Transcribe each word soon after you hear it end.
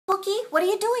Popoki, what are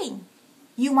you doing?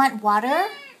 You want water?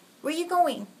 Where are you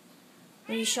going?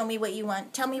 Will you show me what you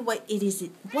want? Tell me what it is.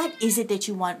 What is it that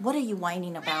you want? What are you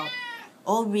whining about?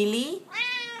 Oh, really?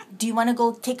 Do you want to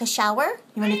go take a shower?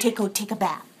 You want to take a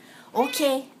bath?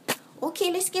 Okay.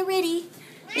 Okay, let's get ready.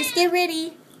 Let's get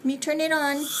ready. Let me turn it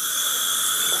on.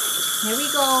 There we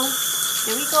go.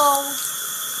 There we go.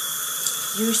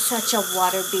 You're such a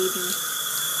water baby.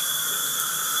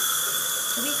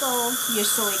 Here we go. You're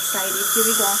so excited. Here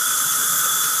we go.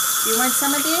 You want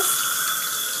some of this?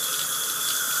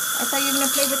 I thought you were going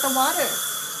to play with the water.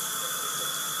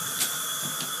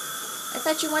 I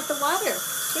thought you want the water.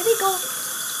 Here we go.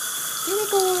 Here we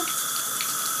go.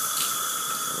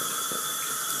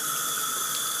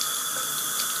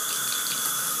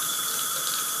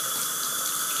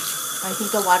 I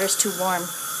think the water's too warm.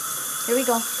 Here we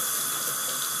go.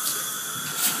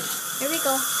 Here we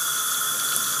go.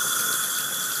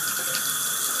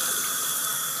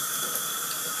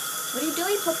 What are you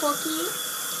doing, Popoki?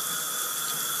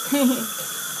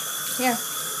 Here.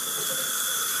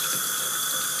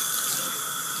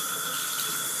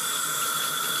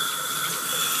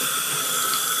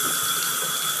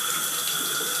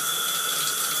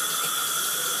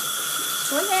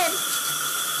 Go ahead.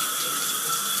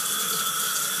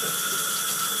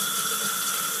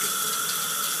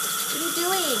 What are you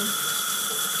doing?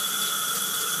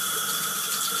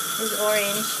 There's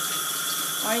Orange.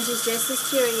 Orange is just as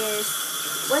curious.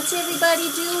 What's everybody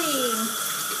doing?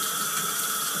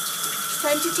 It's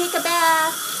time to take a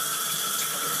bath.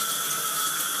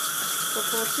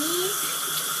 Popoki.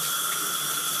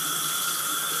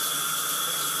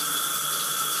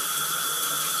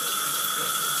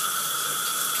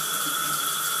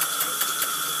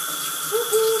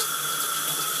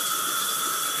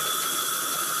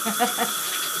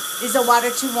 Is the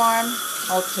water too warm?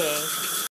 Okay.